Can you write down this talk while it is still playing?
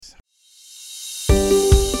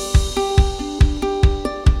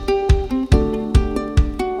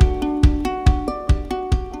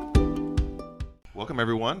Welcome,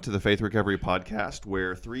 everyone, to the Faith Recovery Podcast,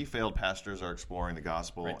 where three failed pastors are exploring the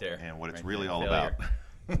gospel and what it's really all about.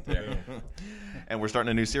 And we're starting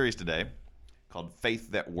a new series today called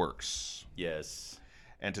Faith That Works. Yes.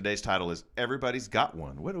 And today's title is Everybody's Got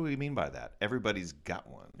One. What do we mean by that? Everybody's got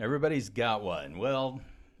one. Everybody's got one. Well,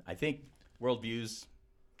 I think worldviews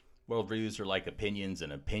are like opinions,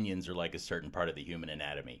 and opinions are like a certain part of the human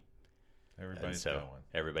anatomy. Everybody's got one.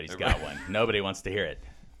 Everybody's got one. Nobody wants to hear it.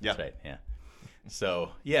 Yeah. That's right. Yeah. So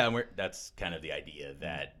yeah, that's kind of the idea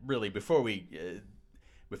that really before we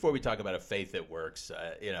talk about a faith that works,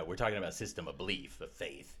 we're talking about a system of belief, of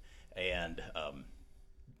faith, and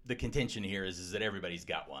the contention here is that everybody's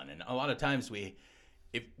got one, and a lot of times when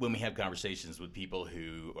we have conversations with people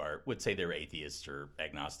who would say they're atheists or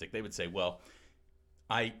agnostic, they would say, well,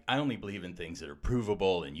 I only believe in things that are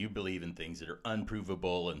provable, and you believe in things that are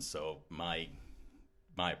unprovable, and so my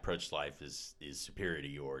approach to life is superior to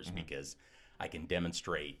yours because I can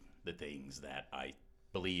demonstrate the things that I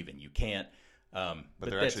believe and you can't. But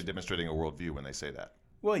they're actually demonstrating a worldview when they say that.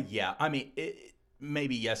 Well, yeah. I mean,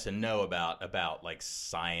 maybe yes and no about like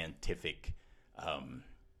scientific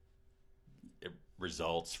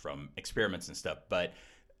results from experiments and stuff. But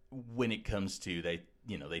when it comes to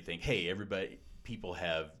they think, hey, people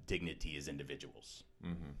have dignity as individuals.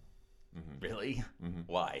 Mm-hmm. Mm-hmm. Really? Mm-hmm.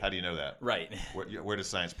 Why? How do you know that? Right. Where does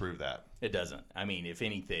science prove that? It doesn't. I mean, if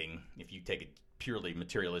anything, if you take a purely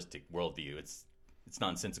materialistic worldview, it's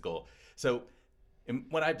nonsensical. So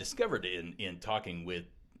what I've discovered in talking with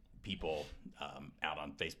people out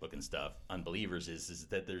on Facebook and stuff, unbelievers, is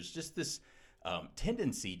that there's just this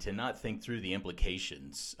tendency to not think through the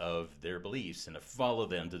implications of their beliefs and to follow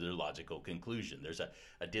them to their logical conclusion. There's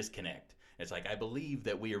a disconnect. It's like, I believe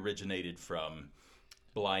that we originated from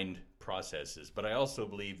blind processes, but I also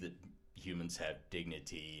believe that humans have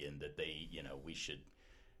dignity and that we should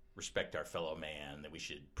respect our fellow man, that we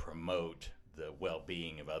should promote the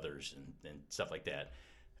well-being of others and stuff like that.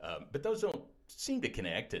 But those don't seem to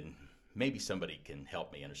connect, and maybe somebody can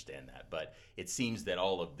help me understand that. But it seems that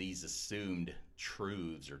all of these assumed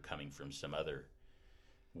truths are coming from some other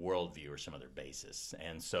worldview or some other basis.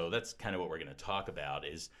 And so that's kind of what we're going to talk about,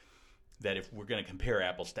 is that if we're going to compare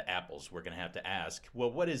apples to apples, we're going to have to ask,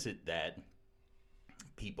 well, what is it that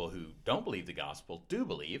people who don't believe the gospel do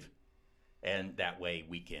believe? And that way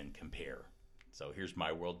we can compare. So here's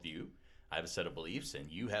my worldview. I have a set of beliefs,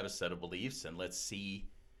 and you have a set of beliefs, and let's see,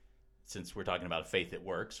 since we're talking about a faith that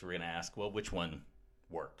works, we're going to ask, well, which one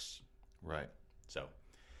works? Right. So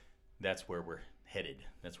that's where we're headed.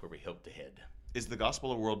 That's where we hope to head. Is the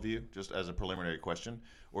gospel a worldview, just as a preliminary question,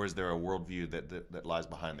 or is there a worldview that lies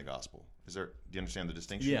behind the gospel? Do you understand the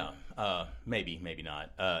distinction? Yeah, maybe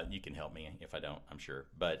not. You can help me if I don't, I'm sure.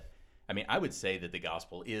 But, I mean, I would say that the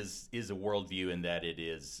gospel is a worldview in that it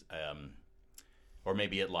is, or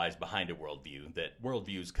maybe it lies behind a worldview, that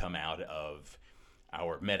worldviews come out of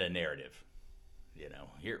our meta-narrative.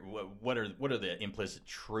 Here, what are the implicit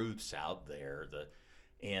truths out there,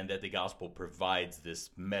 and that the gospel provides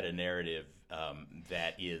this meta-narrative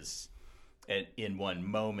that is, in one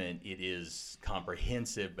moment, it is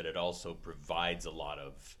comprehensive, but it also provides a lot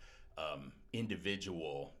of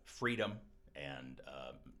individual freedom and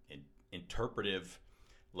interpretive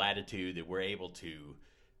latitude that we're able to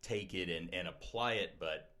take it and apply it,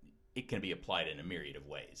 but it can be applied in a myriad of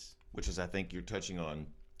ways. Which is, I think, you're touching on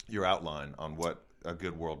your outline on what a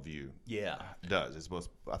good worldview does. It's both.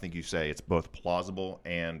 I think you say it's both plausible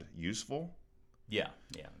and useful. Yeah.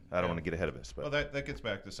 I don't want to get ahead of us, but well, that gets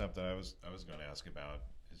back to something I was going to ask about.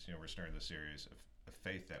 Is we're starting the series of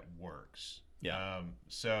faith that works. Yeah.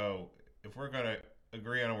 So if we're going to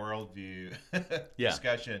agree on a worldview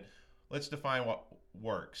discussion, let's define what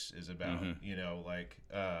works is about.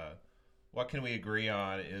 Mm-hmm. What can we agree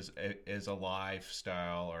on is a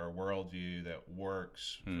lifestyle or a worldview that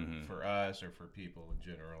works for us or for people in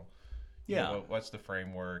general. Yeah. What's the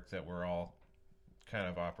framework that we're all kind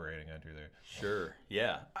of operating under there? Sure.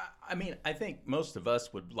 Yeah. I mean, I think most of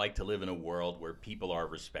us would like to live in a world where people are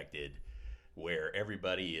respected, where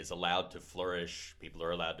everybody is allowed to flourish, people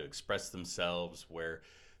are allowed to express themselves, where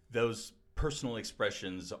those personal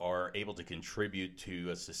expressions are able to contribute to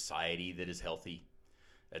a society that is healthy.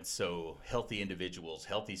 And so healthy individuals,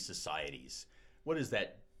 healthy societies, where does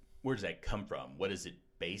that come from? What is it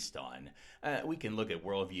based on? We can look at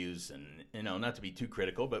worldviews and, not to be too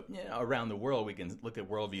critical, but around the world, we can look at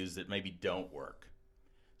worldviews that maybe don't work.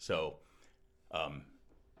 So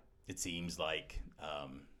it seems like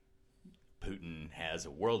Putin has a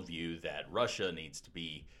worldview that Russia needs to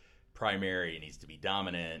be primary, it needs to be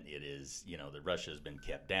dominant. It is, that Russia has been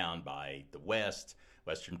kept down by the West.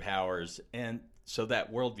 Western powers, and so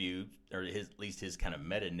that worldview, or at least his kind of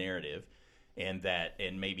meta narrative, and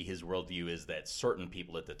maybe his worldview is that certain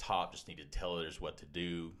people at the top just need to tell others what to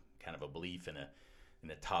do, kind of a belief in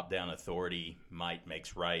a top-down authority, might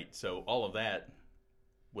makes right. So all of that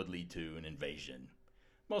would lead to an invasion.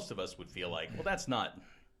 Most of us would feel like, well, that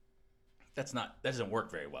doesn't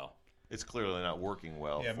work very well. It's clearly not working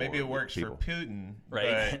well. Yeah, maybe it works people. for Putin,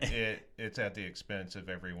 right? But it's at the expense of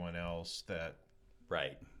everyone else that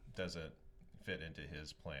doesn't fit into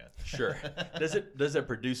his plan. Sure. Does it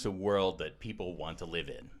produce a world that people want to live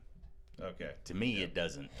in? Okay. To me, it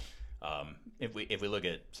doesn't. If we look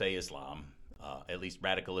at, say, Islam, at least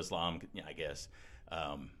radical Islam, I guess,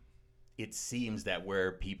 it seems that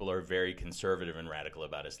where people are very conservative and radical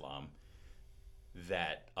about Islam,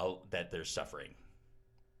 that there's suffering,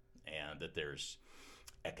 and that there's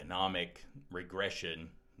economic regression,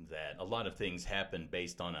 that a lot of things happen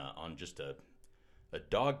based on just a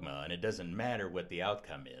dogma, and it doesn't matter what the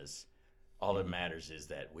outcome is. All that matters is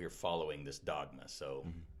that we're following this dogma. So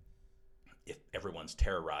if everyone's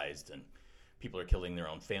terrorized and people are killing their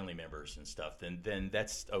own family members and stuff, then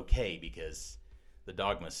that's okay because the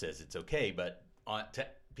dogma says it's okay. But to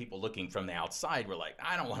people looking from the outside, we're like,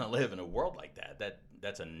 I don't want to live in a world like that.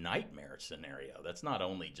 That's a nightmare scenario. That's not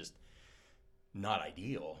only just not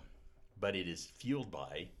ideal, but it is fueled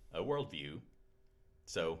by a worldview.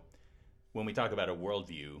 So when we talk about a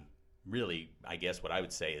worldview, really, I guess what I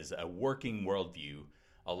would say is a working worldview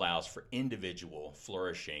allows for individual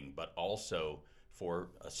flourishing, but also for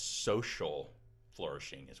a social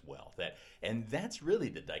flourishing as well. And that's really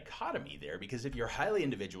the dichotomy there, because if you're highly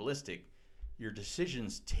individualistic, your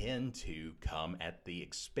decisions tend to come at the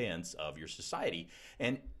expense of your society.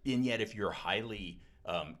 And yet if you're highly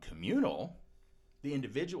communal, the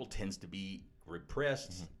individual tends to be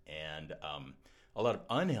repressed, and a lot of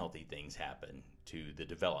unhealthy things happen to the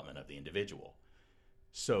development of the individual.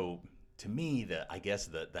 So to me, I guess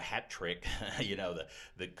the hat trick,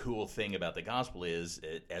 the cool thing about the gospel is,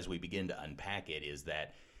 as we begin to unpack it, is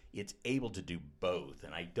that it's able to do both.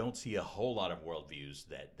 And I don't see a whole lot of worldviews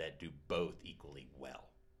that do both equally well.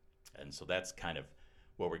 And so that's kind of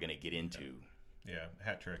what we're going to get into. Yeah,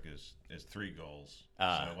 hat trick is 3 goals.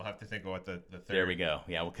 So we'll have to think of what the third. There we go.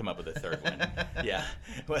 Yeah, we'll come up with a third one. Yeah.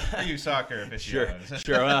 Well, you soccer aficionados.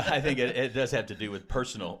 Sure. Well, I think it does have to do with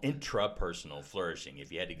intrapersonal flourishing.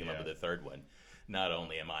 If you had to come up with a third one, not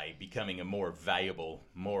only am I becoming a more valuable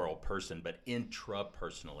moral person, but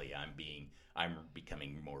intrapersonally I'm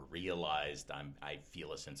becoming more realized. I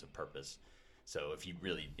feel a sense of purpose. So if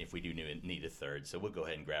we do need a third, so we'll go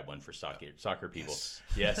ahead and grab one for soccer people.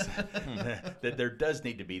 Yes. That there does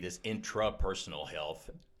need to be this intrapersonal health,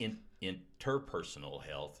 interpersonal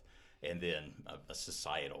health, and then a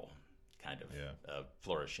societal kind of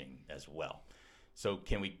flourishing as well. So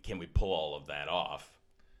can we pull all of that off?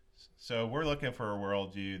 So we're looking for a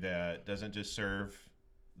worldview that doesn't just serve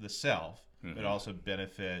the self, but also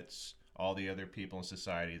benefits all the other people in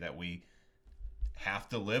society that we have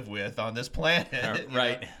to live with on this planet.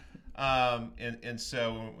 Right. And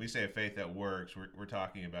so when we say a faith that works, we're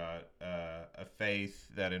talking about a faith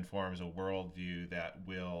that informs a worldview that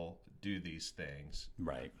will do these things.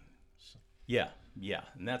 Right. So. Yeah.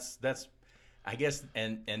 And that's I guess,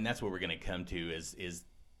 and that's what we're going to come to is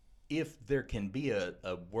if there can be a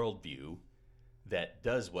worldview that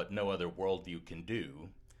does what no other worldview can do,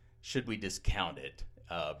 should we discount it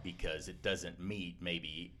because it doesn't meet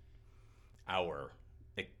maybe our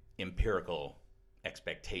empirical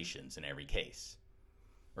expectations in every case?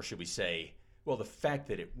 Or should we say, well, the fact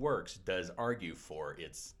that it works does argue for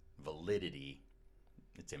its validity,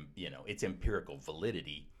 its empirical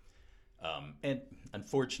validity. And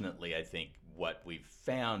unfortunately, I think what we've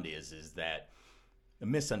found is that a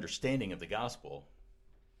misunderstanding of the gospel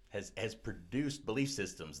has produced belief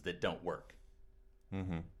systems that don't work.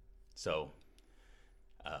 So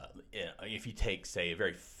if you take, say, a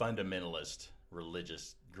very fundamentalist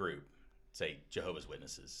religious group, say Jehovah's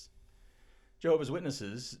Witnesses. Jehovah's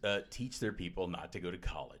Witnesses teach their people not to go to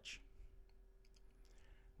college.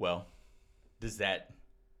 Well, does that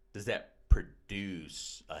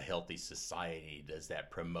produce a healthy society? Does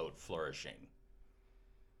that promote flourishing?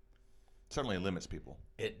 Certainly limits people.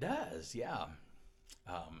 It does, yeah.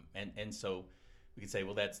 And so we could say,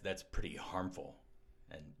 well, that's pretty harmful.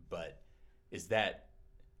 But does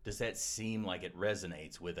that seem like it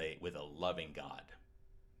resonates with a loving God,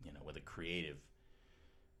 with a creative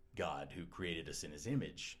God who created us in His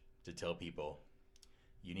image, to tell people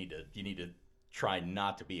you need to try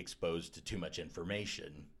not to be exposed to too much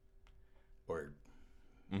information, or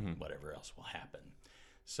whatever else will happen.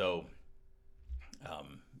 So,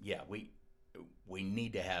 we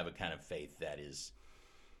need to have a kind of faith that is,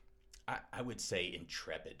 I would say,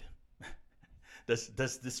 intrepid.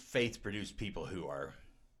 Does this faith produce people who are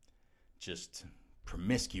just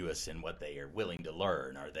promiscuous in what they are willing to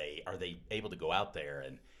learn? Are they able to go out there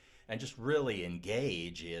and just really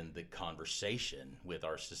engage in the conversation with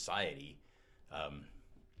our society?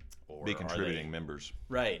 Or be contributing members.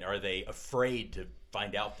 Right. Are they afraid to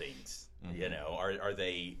find out things? Are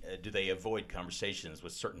they do they avoid conversations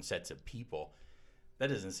with certain sets of people? That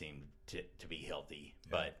doesn't seem to be healthy.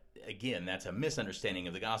 Yeah. But again, that's a misunderstanding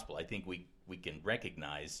of the gospel. I think we can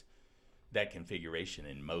recognize that configuration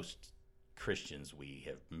in most Christians we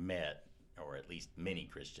have met, or at least many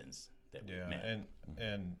Christians that we've met.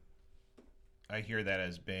 And I hear that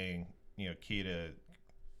as being, key to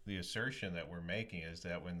the assertion that we're making, is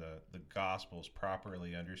that when the gospel is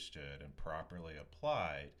properly understood and properly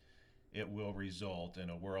applied, it will result in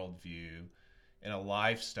a worldview and a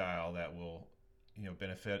lifestyle that will,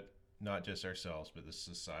 benefit not just ourselves but the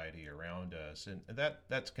society around us, and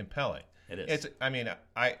that's compelling. It is.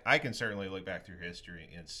 I can certainly look back through history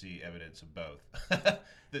and see evidence of both.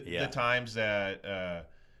 The times that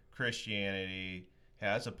Christianity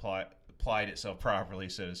has applied itself properly,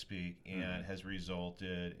 so to speak, and has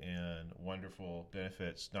resulted in wonderful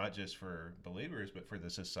benefits, not just for believers, but for the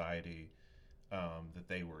society that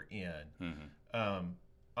they were in.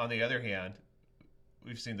 On the other hand,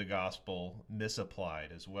 we've seen the gospel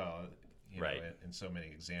misapplied as well, in so many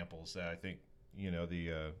examples that I think,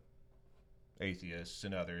 the atheists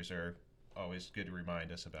and others are always good to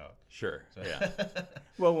remind us about. Sure, so. Yeah.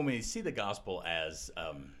 Well, when we see the gospel as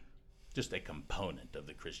just a component of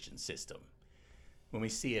the Christian system, when we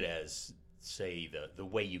see it as, say, the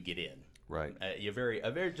way you get in, right? A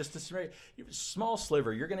very small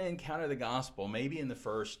sliver. You're going to encounter the gospel maybe in the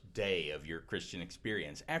first day of your Christian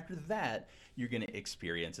experience. After that, you're going to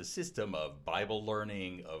experience a system of Bible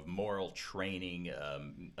learning, of moral training,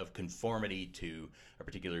 of conformity to a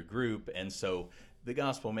particular group, and so the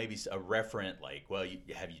gospel may be a referent, like, well,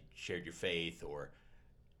 have you shared your faith or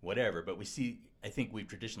whatever. But I think we've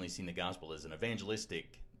traditionally seen the gospel as an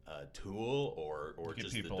evangelistic tool, or get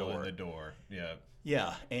just people the door. in the door. Yeah.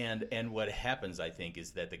 Yeah, and what happens, I think,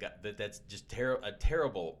 is that that's just a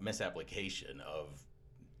terrible misapplication of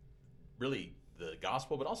really the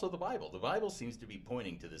gospel, but also the Bible. The Bible seems to be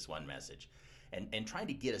pointing to this one message, and trying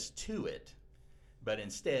to get us to it. But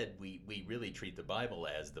instead, we really treat the Bible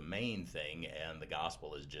as the main thing, and the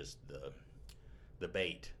gospel is just the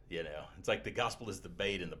bait. It's like the gospel is the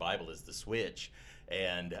bait and the Bible is the switch.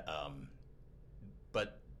 And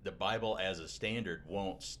but the Bible as a standard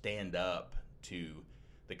won't stand up to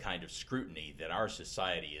the kind of scrutiny that our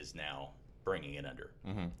society is now bringing it under,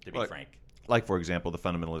 to be frank. Like, for example, the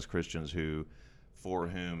fundamentalist Christians for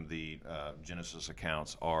whom the Genesis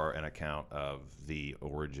accounts are an account of the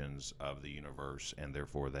origins of the universe, and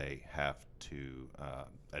therefore they have to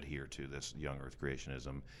adhere to this young earth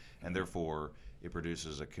creationism, and therefore it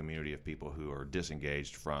produces a community of people who are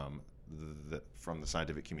disengaged from the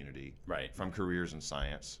scientific community, right? From careers in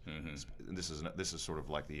science. This is sort of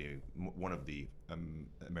like one of the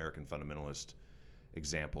American fundamentalist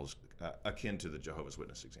examples, akin to the Jehovah's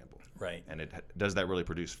Witness example, right? And does that really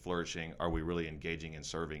produce flourishing? Are we really engaging in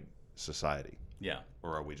serving society? Yeah.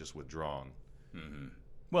 Or are we just withdrawn?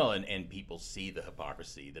 Well, and people see the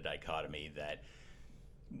hypocrisy, the dichotomy that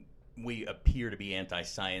we appear to be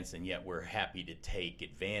anti-science, and yet we're happy to take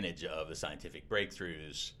advantage of the scientific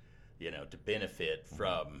breakthroughs, to benefit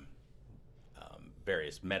from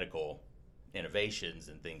various medical innovations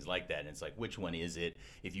and things like that. And it's like, which one is it?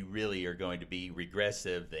 If you really are going to be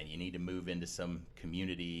regressive, then you need to move into some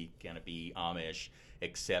community, kind of be Amish,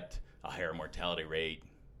 accept a higher mortality rate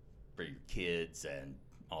for your kids and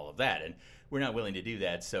all of that. And we're not willing to do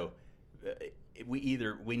that. So we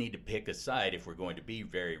need to pick a side. If we're going to be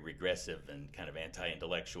very regressive and kind of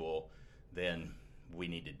anti-intellectual, then we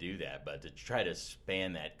need to do that. But to try to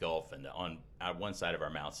span that gulf and on one side of our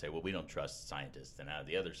mouth say, well, we don't trust scientists, and out of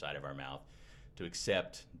the other side of our mouth to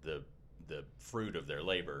accept the fruit of their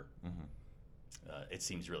labor, it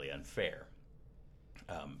seems really unfair.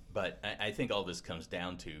 But I think all this comes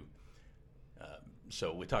down to,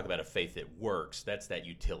 so we talk about a faith that works. That's that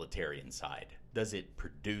utilitarian side. Does it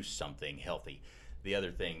produce something healthy? The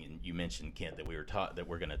other thing, and you mentioned, Kent, that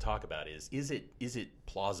we're going to talk about is it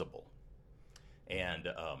plausible? And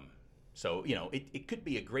so it could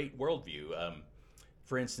be a great worldview.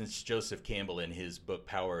 For instance, Joseph Campbell, in his book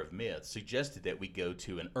Power of Myth, suggested that we go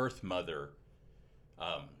to an Earth Mother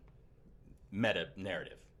meta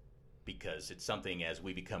narrative, because it's something, as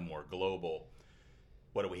we become more global,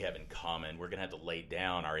 what do we have in common? We're going to have to lay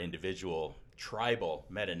down our individual tribal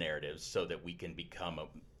meta-narratives so that we can become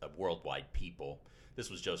a worldwide people. This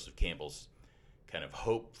was Joseph Campbell's kind of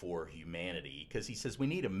hope for humanity, because he says we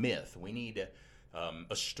need a myth. We need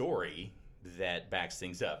a story that backs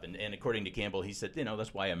things up. And according to Campbell, he said,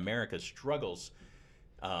 that's why America struggles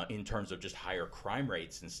in terms of just higher crime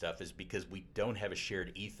rates and stuff, is because we don't have a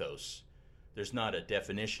shared ethos. There's not a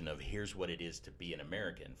definition of here's what it is to be an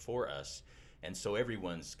American for us. And so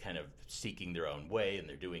everyone's kind of seeking their own way, and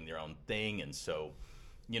they're doing their own thing. And so,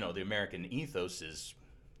 the American ethos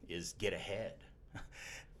is get ahead.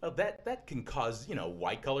 Well, that can cause,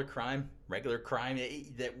 white collar crime, regular crime.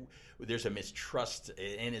 That there's a mistrust,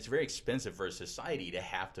 and it's very expensive for a society to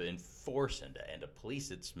have to enforce and to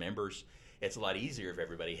police its members. It's a lot easier if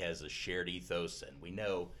everybody has a shared ethos, and we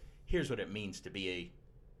know here's what it means to be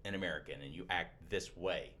an American, and you act this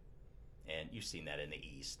way. And you've seen that in the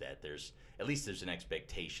East, that there's an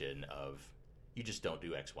expectation of you just don't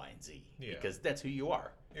do X, Y, and Z, because that's who you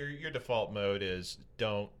are. Your default mode is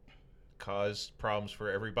don't cause problems for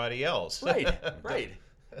everybody else. Right.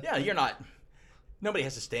 Yeah, nobody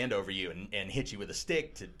has to stand over you and hit you with a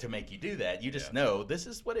stick to make you do that. You just know this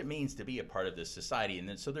is what it means to be a part of this society. And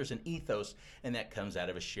then, so there's an ethos, and that comes out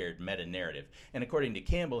of a shared meta-narrative. And according to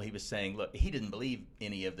Campbell, he was saying, look, he didn't believe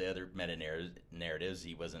any of the other meta-narratives.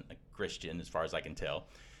 He wasn't a Christian, as far as I can tell.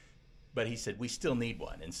 But he said, we still need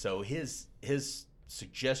one. And so his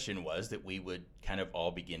suggestion was that we would kind of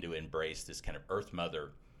all begin to embrace this kind of Earth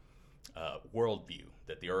Mother worldview,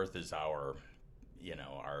 that the Earth is our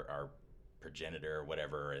progenitor or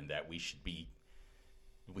whatever, and that we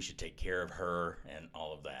should take care of her and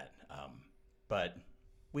all of that. But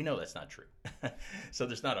we know that's not true. So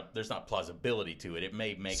there's not plausibility to it. It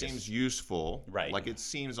may make seems useful, right? Like it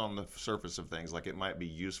seems on the surface of things like it might be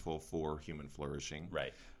useful for human flourishing,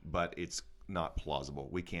 right? But it's not plausible.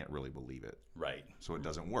 We can't really believe it, right? So it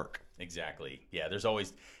doesn't work. Exactly. Yeah. There's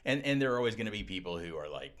always and there are always going to be people who are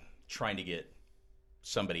like trying to get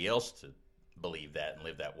somebody else to believe that and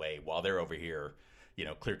live that way while they're over here,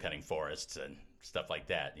 clear cutting forests and stuff like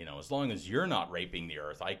that. As long as you're not raping the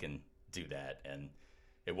earth, I can do that and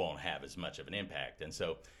it won't have as much of an impact. And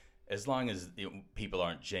so as long as people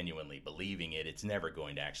aren't genuinely believing it, it's never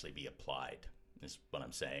going to actually be applied, is what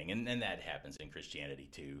I'm saying. And that happens in Christianity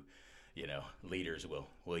too. Leaders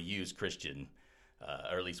will use Christian,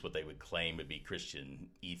 or at least what they would claim would be Christian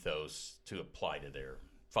ethos to apply to their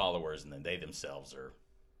followers, and then they themselves are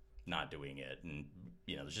not doing it. And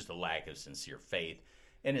there's just a lack of sincere faith,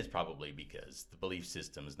 and it's probably because the belief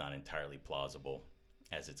system is not entirely plausible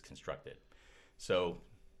as it's constructed. So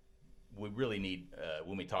we really need,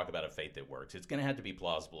 when we talk about a faith that works, it's going to have to be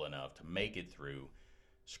plausible enough to make it through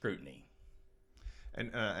scrutiny.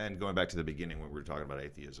 And going back to the beginning when we were talking about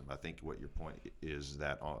atheism, I think what your point is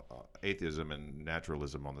that atheism and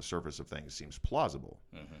naturalism on the surface of things seems plausible,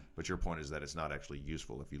 but your point is that it's not actually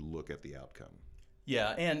useful if you look at the outcome.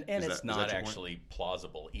 Yeah, and it's not actually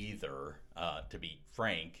plausible either, to be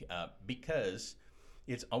frank, because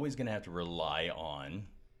it's always going to have to rely on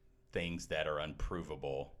things that are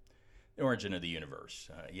unprovable. The origin of the universe.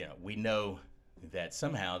 We know that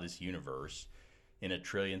somehow this universe, in a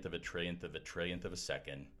trillionth of a trillionth of a trillionth of a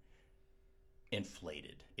second,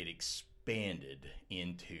 inflated. It expanded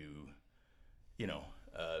into,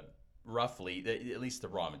 roughly, at least the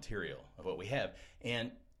raw material of what we have.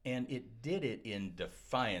 And it did it in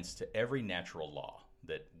defiance to every natural law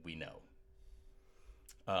that we know.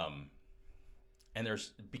 And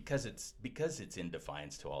because it's in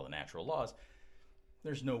defiance to all the natural laws,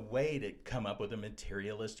 there's no way to come up with a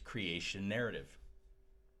materialist creation narrative.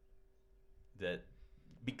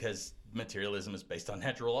 Because materialism is based on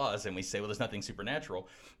natural laws, and we say, well, there's nothing supernatural,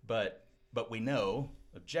 but we know,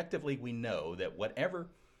 objectively, that whatever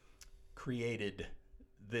created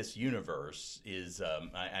this universe is,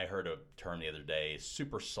 I heard a term the other day,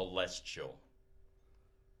 super celestial.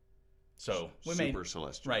 So super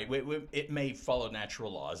celestial, right? It may follow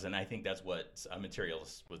natural laws, and I think that's what a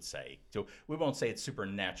materialist would say. So we won't say it's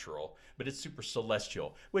supernatural, but it's super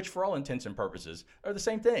celestial, which, for all intents and purposes, are the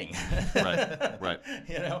same thing. Right.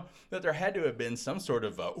 That there had to have been some sort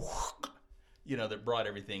of, that brought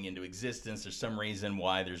everything into existence. There's some reason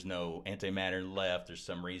why there's no antimatter left. There's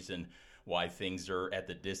some reason why things are at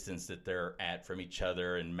the distance that they're at from each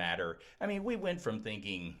other and matter. I mean, we went from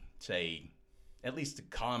thinking, say, at least the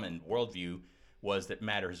common worldview was that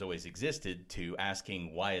matter has always existed, to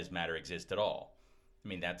asking, why does matter exist at all? I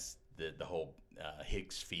mean, that's the whole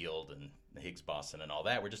Higgs field and the Higgs boson and all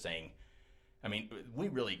that. We're just saying, we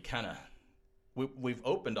really kind of, we've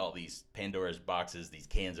opened all these Pandora's boxes, these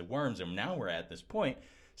cans of worms, and now we're at this point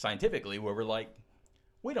scientifically where we're like,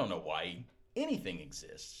 we don't know why anything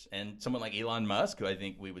exists. And someone like Elon Musk, who I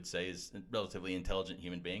think we would say is a relatively intelligent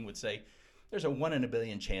human being, would say there's a 1 in a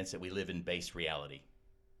billion chance that we live in base reality.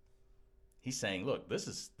 He's saying, look, this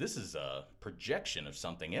is a projection of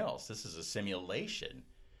something else. This is a simulation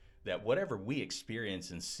that whatever we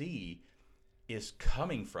experience and see is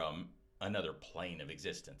coming from another plane of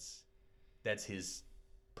existence. That's his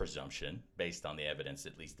presumption based on the evidence,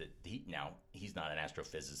 at least that he's not an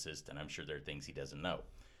astrophysicist, and I'm sure there are things he doesn't know.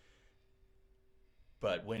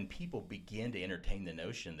 But when people begin to entertain the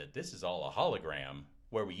notion that this is all a hologram,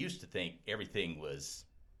 where we used to think everything was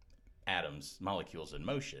atoms, molecules in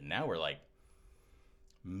motion, now we're like,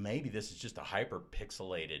 maybe this is just a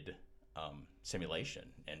hyper-pixelated simulation,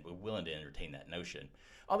 and we're willing to entertain that notion.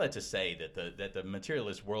 All that to say that the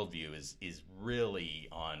materialist worldview is really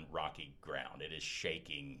on rocky ground. It is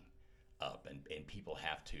shaking up, and people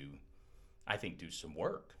have to, I think, do some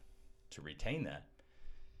work to retain that.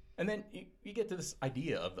 And then you get to this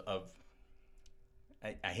idea of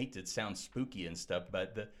I hate to sound spooky and stuff,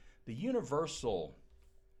 but the universal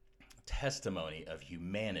testimony of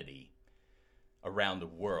humanity around the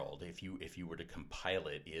world, if you were to compile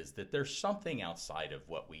it, is that there's something outside of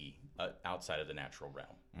outside of the natural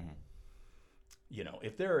realm. Mm-hmm. You know,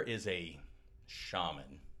 if there is a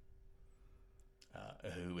shaman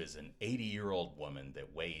who is an 80-year-old woman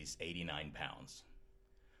that weighs 89 pounds,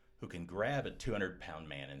 who can grab a 200-pound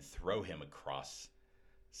man and throw him across,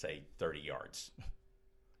 say, 30 yards,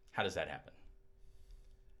 how does that happen?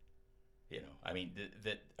 You know, I mean,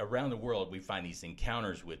 that around the world we find these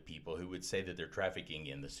encounters with people who would say that they're trafficking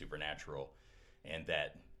in the supernatural, and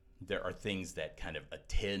that there are things that kind of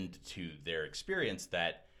attend to their experience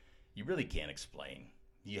that you really can't explain.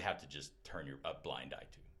 You have to just turn a blind eye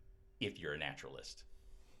to, if you're a naturalist.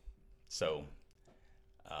 So,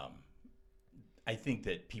 I think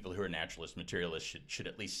that people who are naturalist, materialists should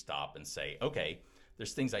at least stop and say, okay,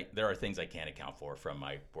 there are things I can't account for from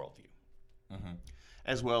my worldview. Mm-hmm.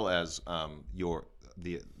 As well as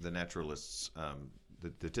the naturalists,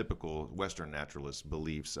 the typical Western naturalist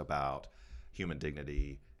beliefs about human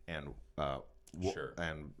dignity and sure.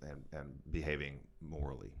 and behaving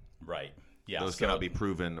morally. Right. Yeah. Those cannot be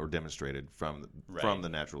proven or demonstrated from the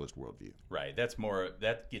naturalist worldview. Right.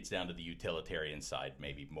 That gets down to the utilitarian side,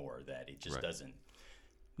 maybe more, that it just doesn't.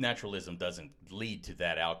 Naturalism doesn't lead to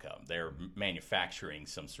that outcome. They're manufacturing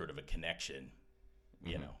some sort of a connection,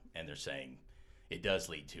 you know, and they're saying it does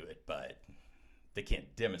lead to it, but they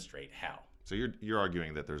can't demonstrate how. So you're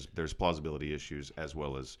arguing that there's plausibility issues as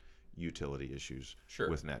well as utility issues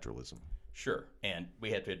with naturalism. Sure, and we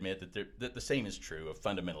have to admit that the same is true of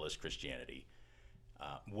fundamentalist Christianity.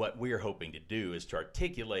 What we're hoping to do is to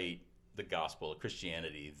articulate the gospel of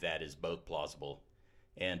Christianity that is both plausible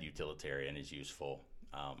and utilitarian, is useful,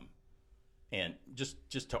 and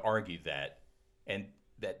just to argue that, and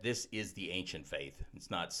that this is the ancient faith. It's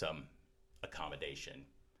not some accommodation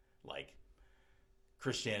like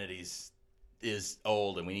Christianity is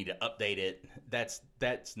old and we need to update it.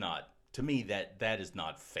 That's not, to me, that is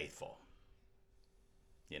not faithful.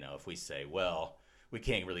 You know, if we say, well, we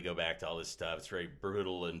can't really go back to all this stuff, it's very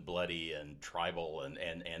brutal and bloody and tribal,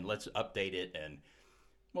 and let's update it, and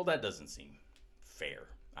well, that doesn't seem fair.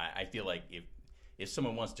 I feel like if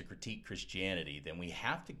someone wants to critique Christianity, then we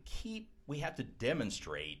have to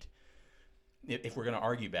demonstrate. If we're going to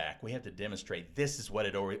argue back, we have to demonstrate this is what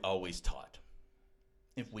it always taught.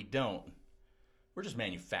 If we don't, we're just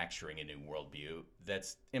manufacturing a new worldview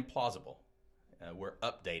that's implausible. We're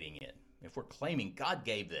updating it. If we're claiming God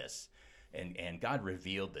gave this and God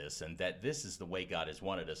revealed this and that this is the way God has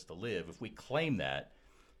wanted us to live, if we claim that,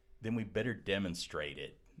 then we better demonstrate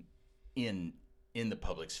it in the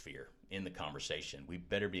public sphere, in the conversation. We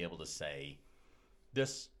better be able to say,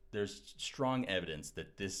 there's strong evidence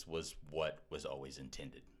that this was what was always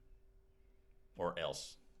intended, or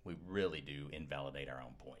else we really do invalidate our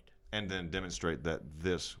own point. And then demonstrate that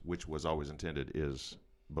this, which was always intended, is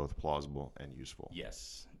both plausible and useful.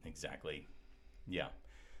 Yes, exactly. Yeah.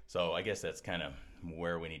 So I guess that's kind of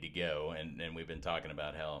where we need to go. And we've been talking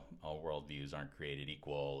about how all worldviews aren't created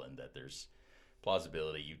equal and that there's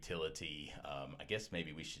plausibility, utility. I guess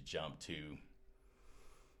maybe we should jump to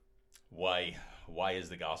why is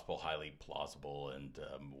the gospel highly plausible, and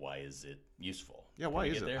why is it useful? Yeah, why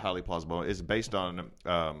is it highly plausible? It's based on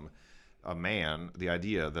a man, the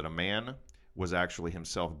idea that a man was actually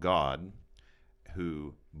himself God,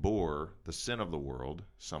 who bore the sin of the world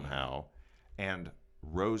somehow and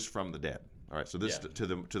rose from the dead. All right, so this to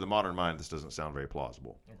the modern mind, this doesn't sound very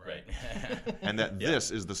plausible. Right. And that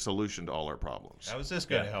this is the solution to all our problems. How is this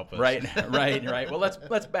going to help us? Right. Well,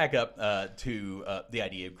 let's back up to the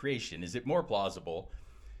idea of creation. Is it more plausible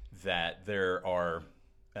that there are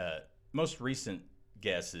most recent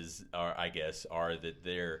guesses are that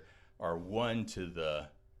there are 1 to the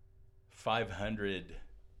 500th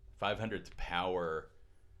power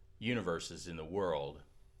universes in the world,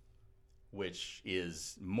 which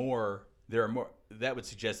is more. There are more. That would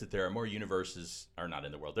suggest that there are more universes, or not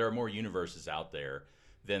in the world. There are more universes out there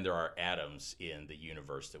than there are atoms in the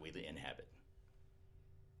universe that we inhabit.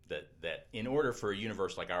 That in order for a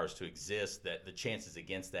universe like ours to exist, that the chances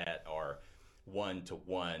against that are 1 to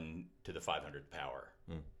 1 to the 500th power.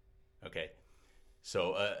 Okay,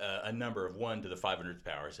 so a number of 1 to the 500th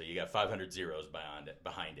power. So you got 500 zeros behind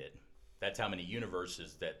it. That's how many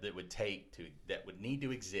universes that would need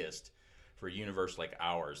to exist for a universe like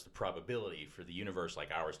ours. The probability for the universe like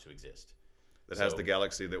ours to exist. That has the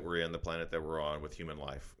galaxy that we're in, the planet that we're on, with human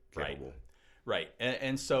life capable. Right.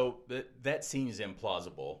 And so that seems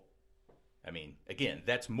implausible. I mean, again,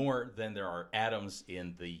 that's more than there are atoms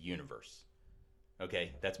in the universe.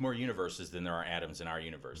 Okay? That's more universes than there are atoms in our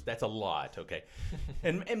universe. That's a lot, okay?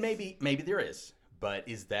 and maybe there is. But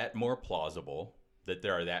is that more plausible that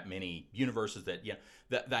there are that many universes that,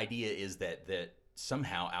 the idea is that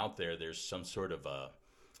somehow out there's some sort of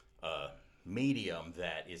a medium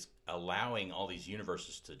that is allowing all these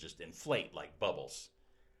universes to just inflate like bubbles.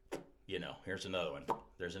 Here's another one.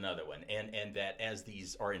 There's another one. And that as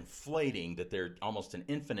these are inflating, that they're almost an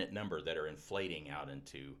infinite number that are inflating out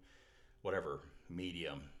into whatever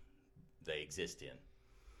medium they exist in.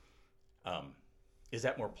 Is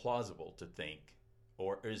that more plausible to think,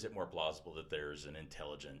 or is it more plausible that there's an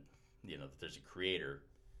intelligent, that there's a creator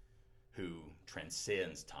who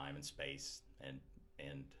transcends time and space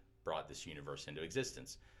and brought this universe into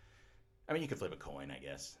existence? I mean, you could flip a coin, I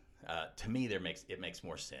guess. To me, it makes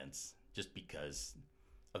more sense just because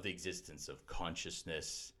of the existence of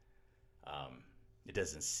consciousness. It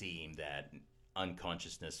doesn't seem that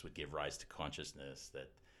unconsciousness would give rise to consciousness,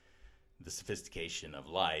 that the sophistication of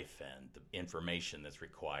life and the information that's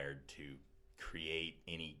required to create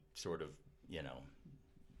any sort of,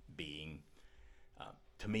 being.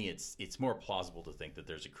 To me, it's more plausible to think that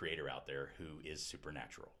there's a creator out there who is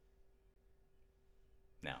supernatural.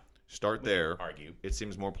 Now, start there. Argue. It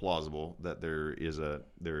seems more plausible that there is a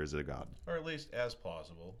God, or at least as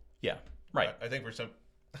plausible. Yeah, right. I think for some,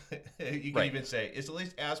 you can even say it's at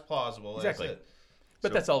least as plausible. Exactly. As it.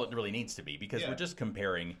 But that's all it really needs to be, because we're just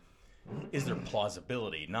comparing. Is there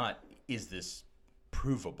plausibility? Not is this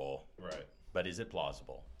provable? Right. But is it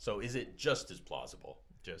plausible? So is it just as plausible?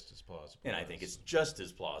 Just as plausible. And I think it's just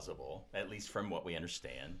as plausible, at least from what we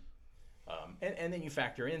understand. And then you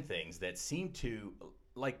factor in things that seem to,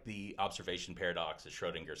 like the observation paradox of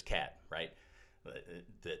Schrodinger's cat, right?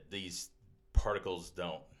 That these particles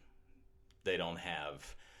don't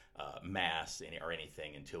have mass or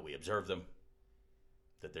anything until we observe them.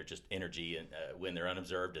 That they're just energy when they're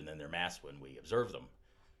unobserved, and then they're mass when we observe them.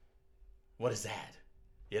 What is that?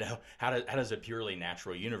 How does a purely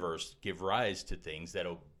natural universe give rise to things that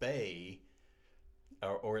obey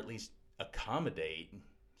or at least accommodate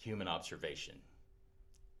human observation?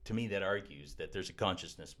 To me, that argues that there's a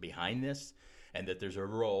consciousness behind this, and that there's a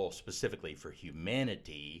role specifically for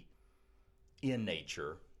humanity in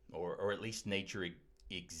nature, or at least nature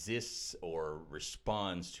exists or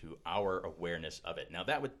responds to our awareness of it. Now,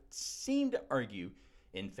 that would seem to argue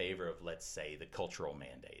in favor of, let's say, the cultural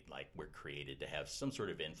mandate, like we're created to have some sort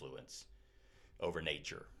of influence over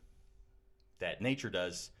nature. That nature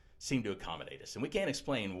does seem to accommodate us, and we can't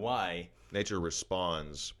explain why. Nature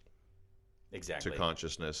responds exactly to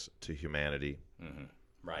consciousness, to humanity,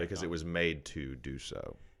 right? Because it was made to do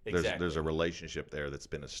so. Exactly. There's a relationship there that's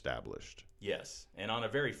been established. Yes, and on a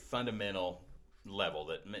very fundamental level,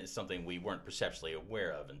 that is something we weren't perceptually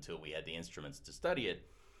aware of until we had the instruments to study it.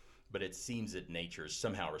 But it seems that nature is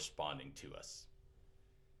somehow responding to us.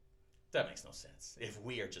 That makes no sense. If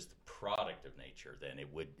we are just a product of nature, then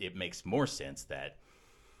it makes more sense that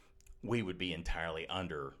we would be entirely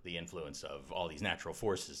under the influence of all these natural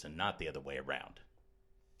forces and not the other way around.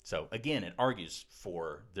 So again, it argues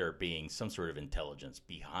for there being some sort of intelligence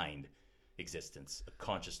behind existence, a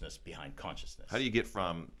consciousness behind consciousness. How do you get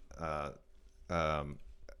from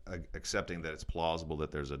accepting that it's plausible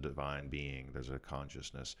that there's a divine being, there's a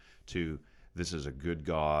consciousness, to this is a good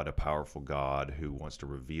God, a powerful God who wants to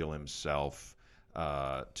reveal himself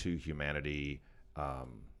to humanity,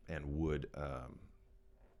 and would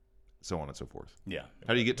so on and so forth? Yeah.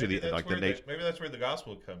 How do you get to the nature? Maybe that's where the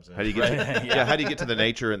gospel comes in. How do you get how do you get to the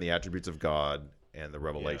nature and the attributes of God and the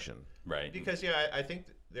revelation? Yeah. Right. Because I think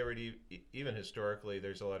there would even historically,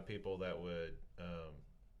 there's a lot of people that would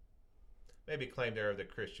maybe claim they're of the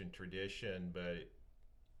Christian tradition, but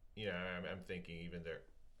I'm thinking even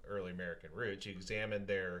early American roots. You examine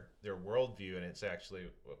their worldview, and it's actually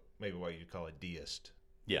maybe what you'd call a deist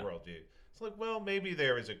worldview. It's like, well, maybe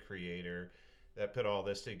there was a creator that put all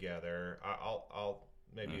this together. I'll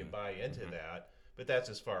maybe buy into that, but that's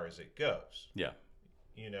as far as it goes. Yeah.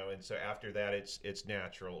 And so after that, it's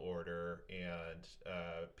natural order and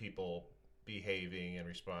people behaving and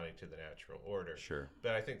responding to the natural order. Sure.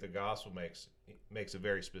 But I think the gospel makes a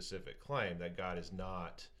very specific claim that God is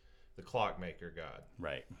not the clockmaker God.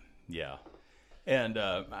 Right. Yeah. And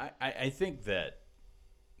I think that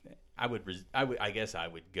I guess I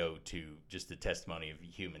would go to just the testimony of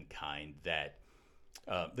humankind that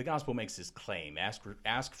the gospel makes this claim: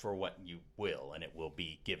 ask for what you will, and it will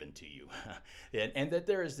be given to you. and that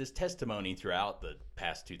there is this testimony throughout the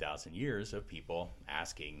past 2,000 years of people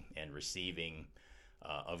asking and receiving,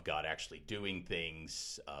 of God actually doing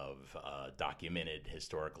things, of documented,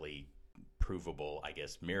 historically provable, I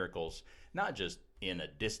guess, miracles, not just in a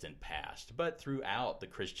distant past, but throughout the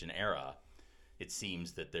Christian era. It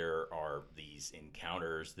seems that there are these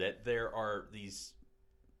encounters, that there are these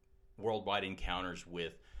worldwide encounters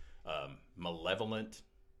with malevolent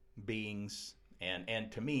beings,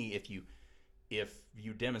 and to me, if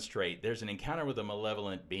you demonstrate there's an encounter with a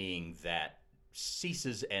malevolent being that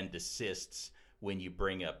ceases and desists when you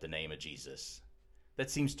bring up the name of Jesus, that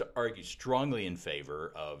seems to argue strongly in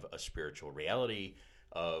favor of a spiritual reality,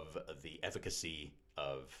 of the efficacy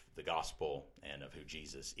of the gospel, and of who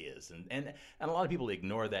Jesus is. And a lot of people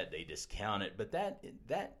ignore that, they discount it, but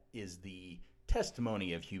that is the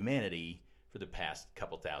testimony of humanity for the past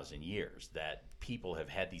couple thousand years, that people have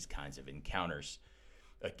had these kinds of encounters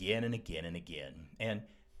again and again and again. And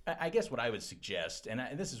I guess what I would suggest, and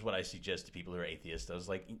this is what I suggest to people who are atheists, I was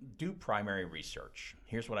like, do primary research.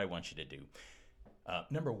 Here's what I want you to do.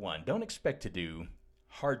 Number one, don't expect to do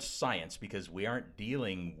hard science, because we aren't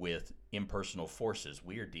dealing with impersonal forces.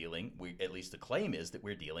 At least the claim is that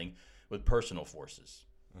we're dealing with personal forces.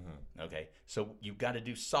 Mm-hmm. Okay, so you've got to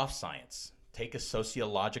do soft science. Take a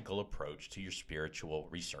sociological approach to your spiritual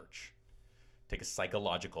research. Take a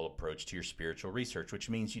psychological approach to your spiritual research, which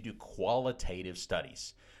means you do qualitative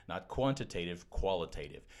studies, not quantitative,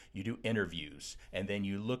 qualitative. You do interviews, and then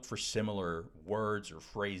you look for similar words or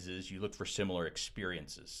phrases. You look for similar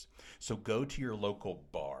experiences. So go to your local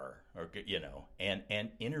bar,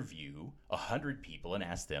 and interview 100 people and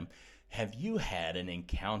ask them, have you had an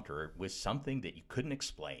encounter with something that you couldn't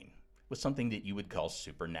explain, with something that you would call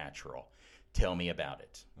supernatural? Tell me about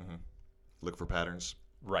it. Mm-hmm. Look for patterns.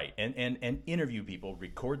 Right. And interview people,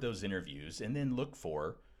 record those interviews, and then look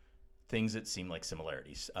for things that seem like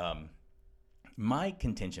similarities. My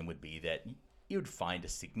contention would be that you would find a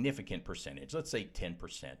significant percentage, let's say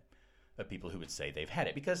 10% of people who would say they've had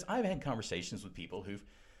it. Because I've had conversations with people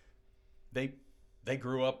they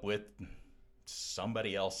grew up with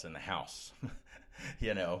somebody else in the house,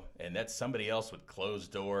 and that somebody else would close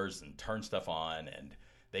doors and turn stuff on, and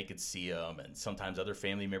they could see them, and sometimes other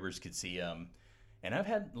family members could see them. And I've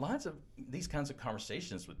had lots of these kinds of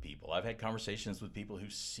conversations with people. I've had conversations with people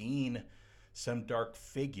who've seen some dark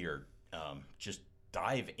figure just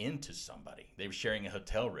dive into somebody. They were sharing a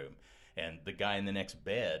hotel room, and the guy in the next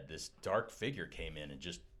bed, this dark figure came in and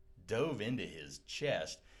just dove into his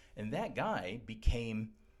chest. And that guy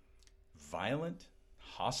became violent,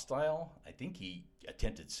 hostile. I think he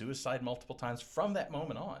attempted suicide multiple times from that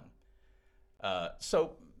moment on.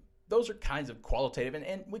 So those are kinds of qualitative,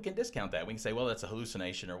 and we can discount that. We can say, well, that's a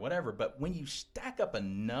hallucination or whatever. But when you stack up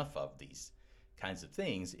enough of these kinds of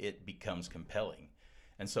things, it becomes compelling.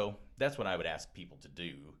 And so that's what I would ask people to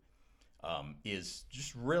do, is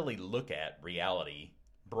just really look at reality,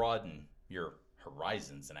 broaden your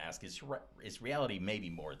horizons, and ask, is reality maybe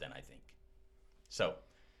more than I think? So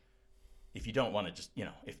if you don't want to just,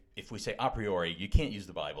 if we say a priori, you can't use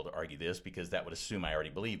the Bible to argue this because that would assume I already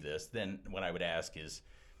believe this, then what I would ask is,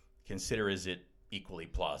 consider, is it equally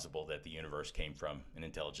plausible that the universe came from an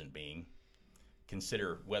intelligent being?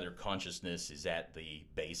 Consider whether consciousness is at the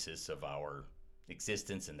basis of our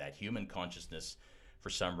existence and that human consciousness, for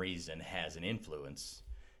some reason, has an influence.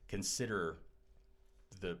 Consider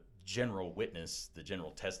the general witness, the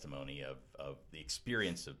general testimony of the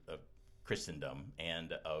experience of Christendom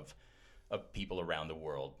and of people around the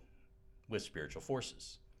world with spiritual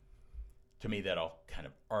forces. To me, that all kind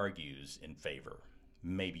of argues in favor.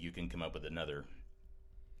 Maybe you can come up with another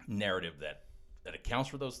narrative that accounts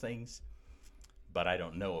for those things, but I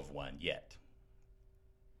don't know of one yet.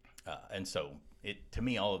 And so, to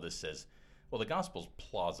me, all of this says, well, the gospel's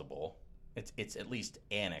plausible. It's at least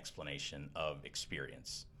an explanation of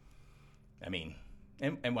experience. I mean,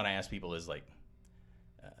 and when I ask people is like,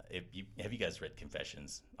 have you guys read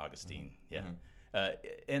Confessions, Augustine? Mm-hmm. Yeah. Mm-hmm.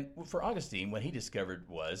 And for Augustine, what he discovered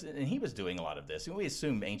was, and he was doing a lot of this, and we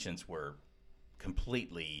assume ancients were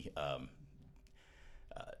completely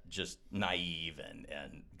just naive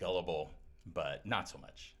and gullible, but not so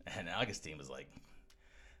much. And Augustine was like,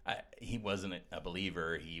 he wasn't a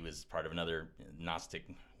believer. He was part of another Gnostic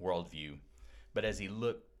worldview. But as he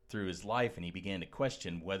looked through his life and he began to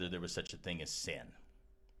question whether there was such a thing as sin,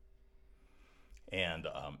 and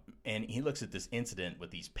he looks at this incident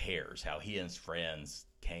with these pears, how he and his friends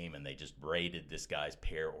came and they just raided this guy's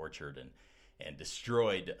pear orchard and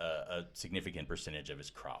destroyed a significant percentage of his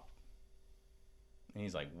crop. And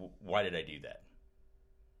he's like, why did I do that?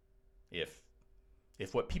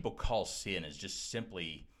 If what people call sin is just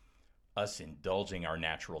simply us indulging our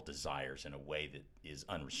natural desires in a way that is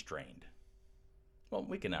unrestrained, well,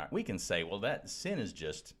 we can say, well, that sin is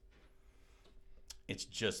just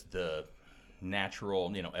the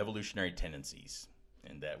natural, evolutionary tendencies,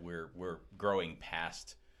 and that we're growing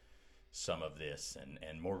past some of this,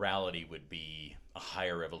 and morality would be a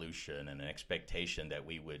higher evolution and an expectation that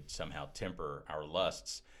we would somehow temper our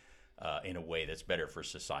lusts in a way that's better for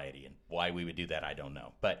society. And why we would do that, I don't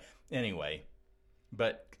know. But anyway,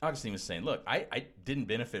 Augustine was saying, look, I didn't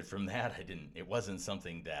benefit from that. It wasn't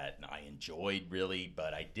something that I enjoyed really,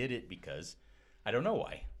 but I did it because I don't know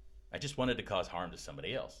why. I just wanted to cause harm to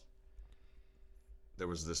somebody else. There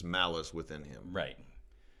was this malice within him. Right.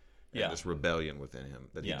 Yeah. This rebellion within him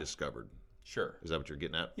that he discovered. Sure. Is that what you're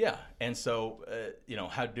getting at? Yeah. And so,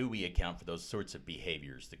 how do we account for those sorts of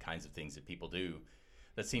behaviors, the kinds of things that people do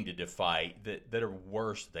that seem to defy, that are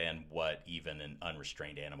worse than what even an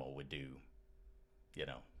unrestrained animal would do?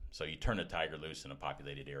 So you turn a tiger loose in a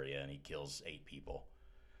populated area and he kills 8 people.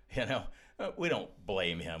 We don't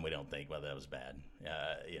blame him. We don't think, well, that was bad.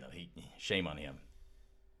 Shame on him.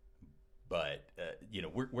 But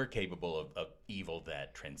we're capable of evil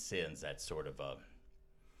that transcends that sort of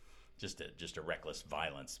just a reckless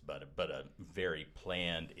violence, but a very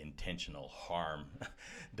planned, intentional harm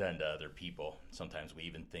done to other people. Sometimes we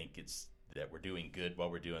even think it's that we're doing good while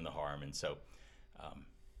we're doing the harm, and so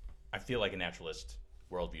I feel like a naturalist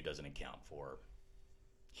worldview doesn't account for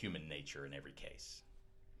human nature in every case.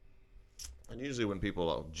 And usually when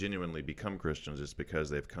people genuinely become Christians, it's because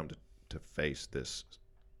they've come to face this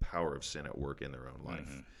power of sin at work in their own life.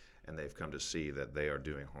 Mm-hmm. And they've come to see that they are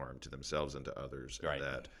doing harm to themselves and to others, right. And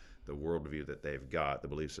that the worldview that they've got, the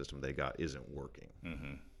belief system they got, isn't working,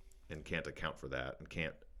 mm-hmm. and can't account for that, and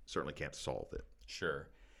certainly can't solve it. Sure.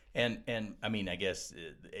 And I mean, I guess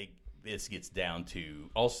this gets down to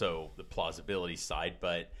also the plausibility side,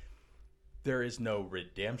 but there is no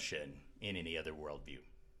redemption in any other worldview.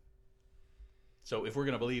 So if we're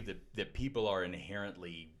going to believe that people are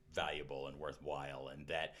inherently valuable and worthwhile, and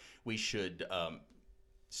that we should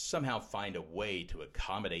somehow find a way to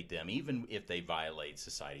accommodate them, even if they violate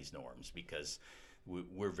society's norms, because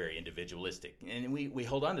we're very individualistic, and we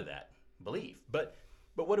hold on to that belief. But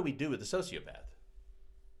what do we do with the sociopath?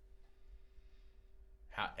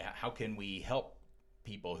 How can we help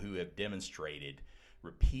people who have demonstrated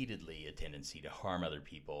repeatedly a tendency to harm other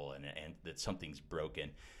people, and that something's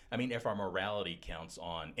broken? I mean, if our morality counts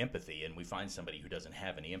on empathy and we find somebody who doesn't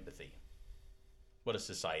have any empathy, what is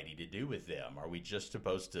society to do with them? Are we just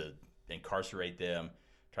supposed to incarcerate them,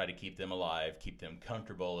 try to keep them alive, keep them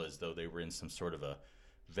comfortable as though they were in some sort of a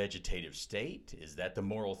vegetative state? Is that the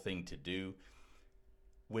moral thing to do?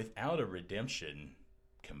 Without a redemption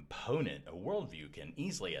component, a worldview can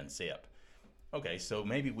easily unzip. Okay, so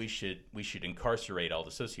maybe we should incarcerate all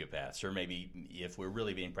the sociopaths, or maybe if we're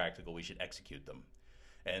really being practical, we should execute them.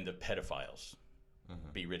 And the pedophiles,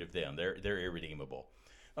 mm-hmm. be rid of them. They're irredeemable.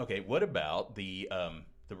 Okay, what about the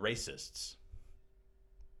racists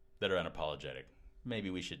that are unapologetic?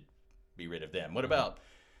 Maybe we should be rid of them. What about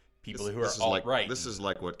people who are alt-right? This is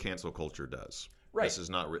like what cancel culture does. Right. This is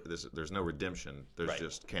not. There's no redemption. There's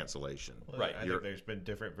just cancellation. Well, right. I think there's been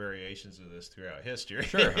different variations of this throughout history.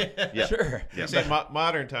 Sure. Yeah. Sure. You say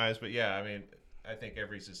modern times, but yeah, I mean, I think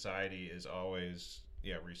every society is always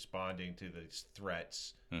responding to these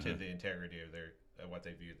threats mm-hmm. to the integrity of what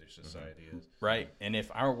they view their society mm-hmm. as. Right. And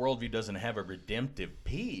if our worldview doesn't have a redemptive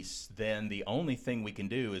piece, then the only thing we can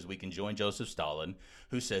do is we can join Joseph Stalin,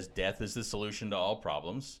 who says death is the solution to all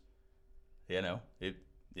problems.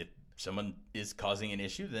 If someone is causing an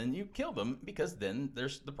issue, then you kill them, because then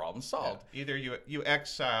there's the problem solved. Yeah. Either you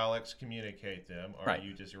excommunicate them, or right.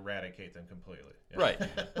 you just eradicate them completely. Yeah.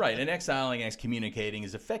 Right. And exiling, excommunicating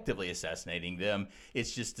is effectively assassinating them.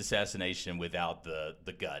 It's just assassination without the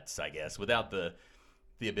guts, I guess, without the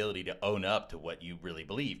ability to own up to what you really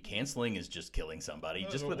believe. Canceling is just killing somebody,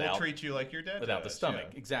 we'll treat you like you're dead. Without the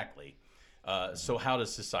stomach, exactly. So how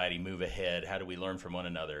does society move ahead? How do we learn from one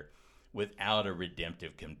another without a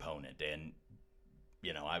redemptive component? And,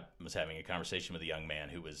 I was having a conversation with a young man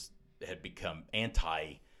who had become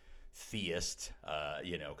anti-theist,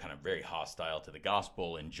 kind of very hostile to the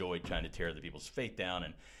gospel, enjoyed trying to tear the people's faith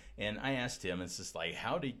down. And I asked him, it's just like,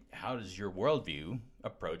 how does your worldview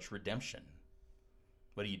approach redemption?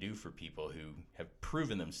 What do you do for people who have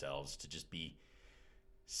proven themselves to just be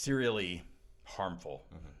serially harmful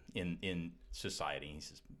in society? He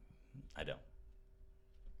says, I don't.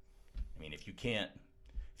 I mean, if you can't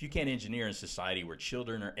engineer a society where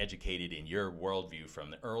children are educated in your worldview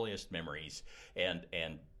from the earliest memories and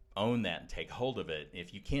own that and take hold of it,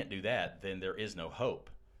 if you can't do that, then there is no hope.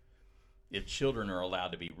 If children are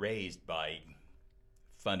allowed to be raised by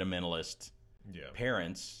fundamentalist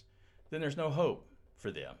parents, then there's no hope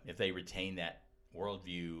for them if they retain that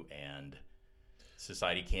worldview, and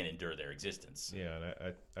society can't endure their existence. Yeah,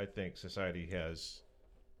 and I think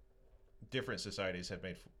different societies have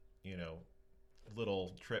made,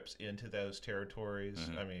 little trips into those territories.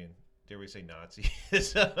 I mean, dare we say Nazis?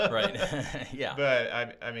 Right. Yeah.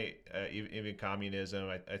 But I mean, even communism.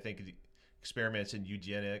 I think experiments in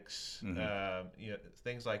eugenics,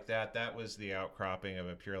 things like that. That was the outcropping of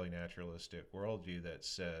a purely naturalistic worldview that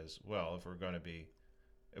says, well, if we're going to be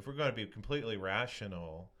completely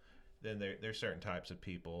rational, then there's certain types of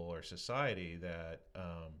people or society that,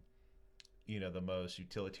 the most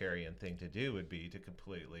utilitarian thing to do would be to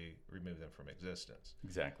completely remove them from existence.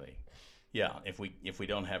 Exactly. Yeah. If we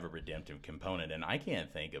don't have a redemptive component, and I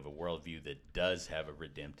can't think of a worldview that does have a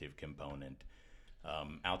redemptive component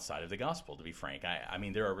outside of the gospel, to be frank. I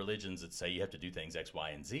mean, there are religions that say you have to do things X, Y,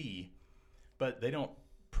 and Z, but they don't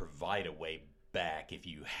provide a way back if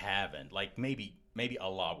you haven't. Like maybe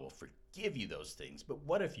Allah will forgive you those things, but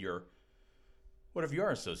what if you're a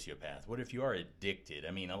sociopath? What if you are addicted?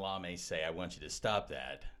 I mean, Allah may say, I want you to stop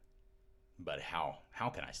that, but how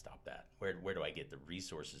can I stop that? Where do I get the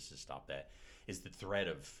resources to stop that? Is the threat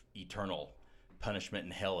of eternal punishment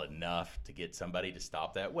in hell enough to get somebody to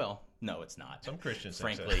stop that? Well, no, it's not. Some Christians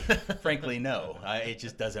frankly, no. It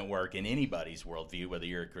just doesn't work in anybody's worldview, whether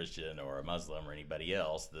you're a Christian or a Muslim or anybody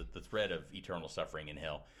else. The threat of eternal suffering in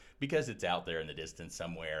hell, because it's out there in the distance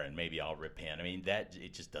somewhere, and maybe I'll repent. I mean,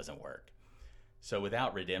 it just doesn't work. So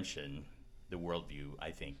without redemption, the worldview, I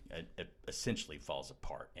think, essentially falls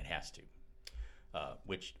apart. It has to,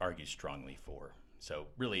 which argues strongly for. So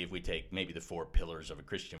really, if we take maybe the 4 pillars of a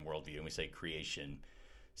Christian worldview and we say creation,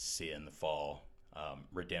 sin, the fall,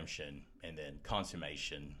 redemption, and then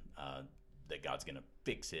consummation, that God's going to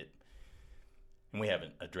fix it. And we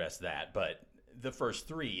haven't addressed that. But the first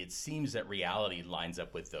 3, it seems that reality lines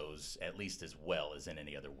up with those at least as well as in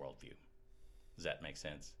any other worldview. Does that make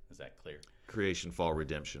sense? Is that clear? Creation, fall,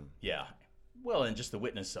 redemption. Yeah. Well, and just the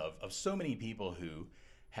witness of so many people who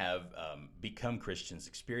have become Christians,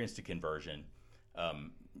 experienced a conversion.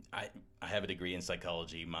 I have a degree in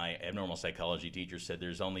psychology. My abnormal psychology teacher said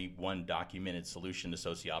there's only one documented solution to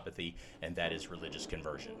sociopathy, and that is religious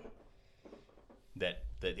conversion. That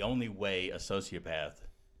the only way a sociopath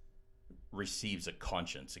receives a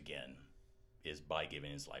conscience again is by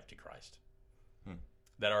giving his life to Christ.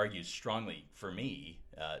 That argues strongly for me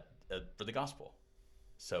for the gospel.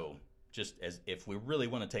 So just as if we really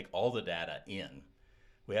want to take all the data in,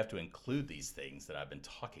 we have to include these things that I've been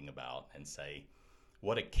talking about and say,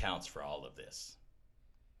 what accounts for all of this?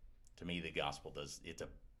 To me, the gospel it's a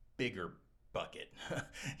bigger bucket,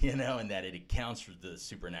 and that it accounts for the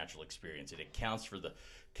supernatural experience. It accounts for the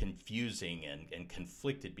confusing and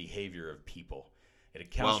conflicted behavior of people. It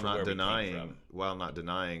accounts for where we came from. While not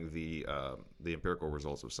denying the empirical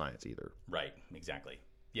results of science either. Right, exactly.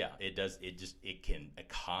 Yeah, it does. It can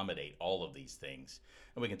accommodate all of these things,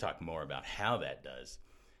 and we can talk more about how that does.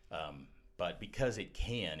 But because it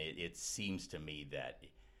can, it seems to me that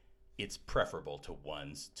it's preferable to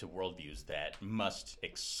worldviews that must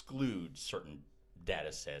exclude certain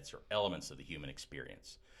data sets or elements of the human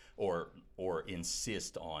experience, or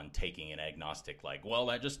insist on taking an agnostic, like, well,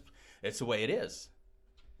 it's the way it is,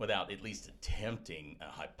 without at least attempting a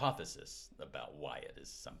hypothesis about why it is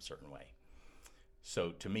some certain way. So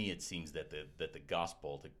to me, it seems that the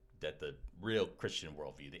gospel, that the real Christian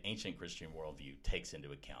worldview, the ancient Christian worldview, takes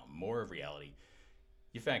into account more of reality.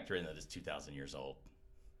 You factor in that it's 2,000 years old.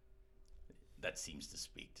 That seems to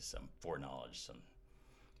speak to some foreknowledge, some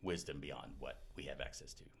wisdom beyond what we have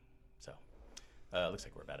access to. So looks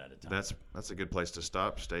like we're about out of time. That's a good place to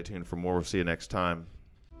stop. Stay tuned for more. We'll see you next time.